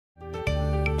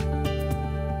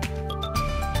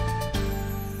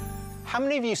How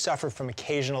many of you suffer from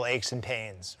occasional aches and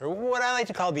pains, or what I like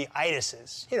to call the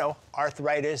itises? You know,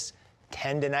 arthritis,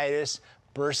 tendinitis,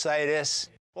 bursitis.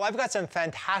 Well, I've got some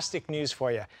fantastic news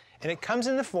for you, and it comes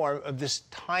in the form of this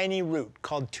tiny root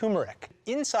called turmeric.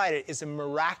 Inside it is a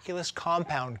miraculous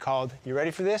compound called, you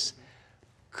ready for this?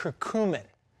 Curcumin.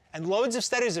 And loads of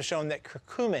studies have shown that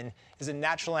curcumin is a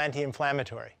natural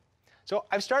anti-inflammatory. So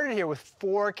I've started here with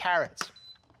 4 carrots,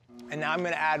 and now I'm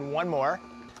going to add 1 more.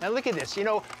 Now look at this. You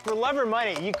know, for love or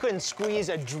money, you couldn't squeeze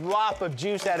a drop of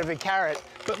juice out of a carrot,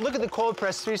 but look at the cold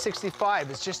press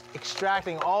 365. It's just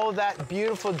extracting all of that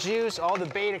beautiful juice, all the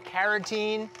beta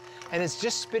carotene, and it's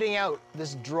just spitting out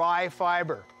this dry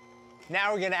fiber.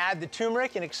 Now we're going to add the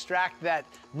turmeric and extract that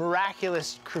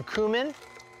miraculous curcumin.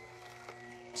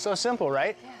 So simple,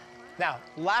 right? Yeah. Now,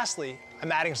 lastly,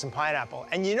 I'm adding some pineapple.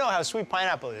 And you know how sweet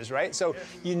pineapple is, right? So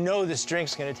you know this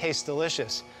drink's going to taste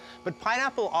delicious. But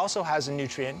pineapple also has a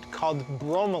nutrient called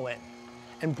bromelain.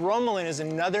 And bromelain is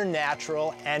another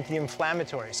natural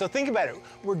anti-inflammatory. So think about it.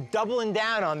 We're doubling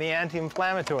down on the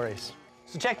anti-inflammatories.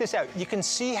 So check this out. You can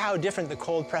see how different the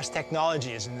cold press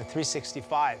technology is in the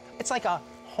 365. It's like a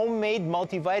homemade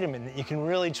multivitamin that you can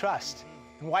really trust.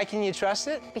 And why can you trust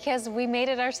it? Because we made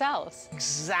it ourselves.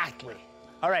 Exactly.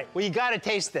 All right, well, you gotta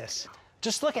taste this.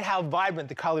 Just look at how vibrant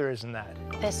the color is in that.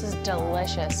 This is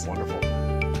delicious. Wonderful.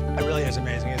 It really is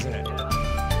amazing, isn't it?